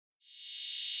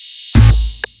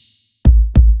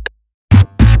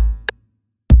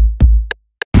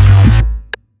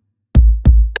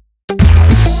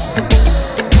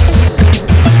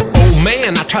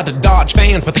try to dodge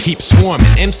fans, but they keep swarming.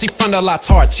 MC Frontalot's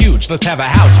heart's huge, let's have a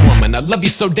housewarming. I love you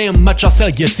so damn much, I'll sell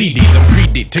you CDs. I'm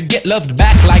greedy to get loved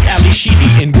back like Ali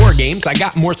Sheedy. In war games, I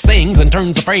got more sayings and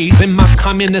turns of phrase in my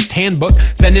communist handbook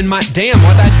than in my damn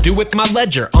what I do with my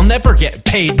ledger. I'll never get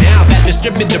paid now. That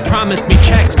distributor promised me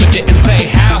checks, but didn't say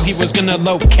how he was gonna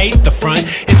locate the front.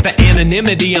 It's the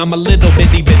anonymity, I'm a little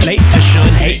bitty bit late to shun.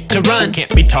 Hate to run,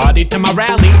 can't be tardy to my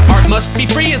rally. Art must be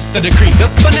free is the decree. The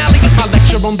finale is my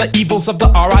lecture on the evils of the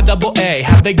RIAA.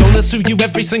 How they gonna sue you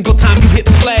every single time you hit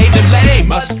play? Delay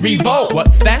must revolt.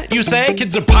 What's that you say?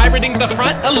 Kids are pirating the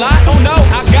front a lot? Oh no,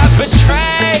 I got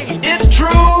betrayed. It's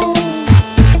true.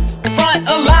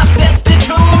 Frontalot's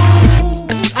destitute.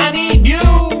 I need you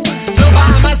to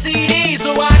buy my CD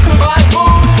so I could buy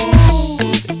food.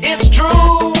 It's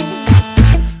true.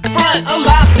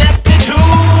 Frontalot's destitute.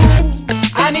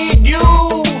 I need you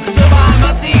to buy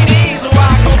my CD so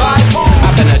I could buy food.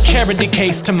 I've been a charity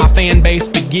case to my fan base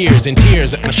for years, in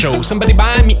tears at my show. Somebody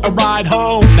buy me a ride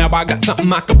home. Now I got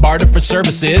something I could barter for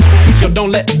services. Yo,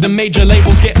 don't let the major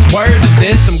labels get word of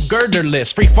this. I'm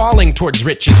girderless, free falling towards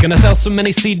riches. Gonna sell so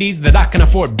many CDs that I can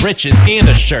afford britches and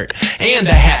a shirt and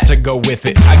a hat to go with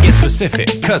it. I get specific,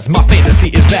 cause my fantasy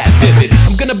is that vivid.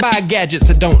 I'm gonna buy gadgets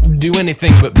that don't do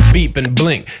anything but beep and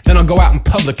blink. Then I'll go out in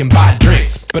public and buy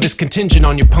drinks, but it's contingent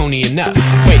on you ponying up.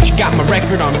 Wait, you got my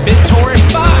record on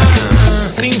BitTorrent?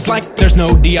 Fine. Seems like there's no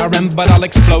DRM, but I'll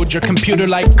explode your computer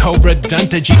like Cobra. Done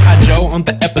to G.I. Joe on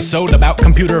the episode about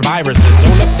computer viruses.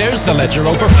 Oh look, there's the ledger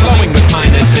overflowing with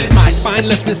minuses. My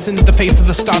spinelessness in the face of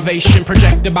the starvation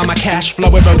projected by my cash flow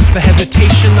erodes the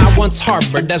hesitation I once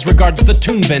harbored as regards the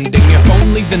tune vending. If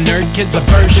only the nerd kid's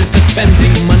aversion to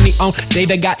spending money on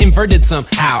data got inverted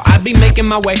somehow, I'd be making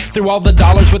my way through all the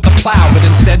dollars with a plow. But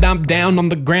instead I'm down on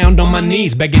the ground on my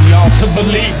knees begging y'all to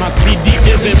believe my CD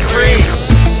isn't free.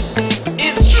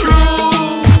 It's true.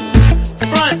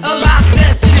 Frontalot's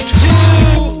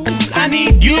destitute. I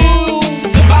need you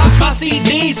to buy my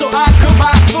CD so I could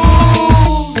buy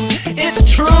food. It's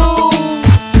true.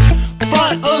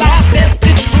 Frontalot's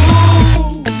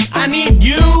destitute. I need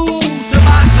you to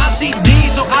buy my CD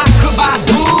so I could buy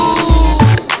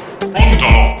food.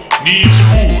 Frontalot needs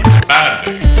food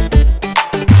badly.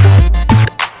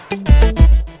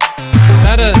 Is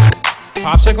that a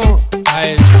popsicle?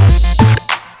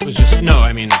 No,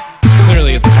 I mean,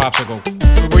 clearly it's a popsicle.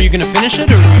 Were you gonna finish it,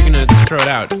 or were you gonna throw it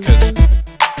out?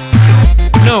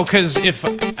 Cause if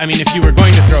you were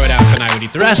going to throw it out, then I would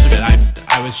eat the rest of it.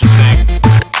 I was just saying,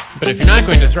 but if you're not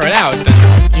going to throw it out,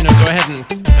 then, go ahead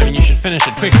and, you should finish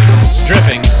it quickly, because it's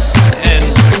dripping, and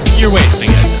you're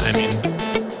wasting it,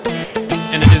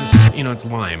 and it is, it's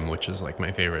lime, which is like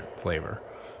my favorite flavor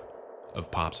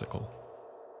of popsicle.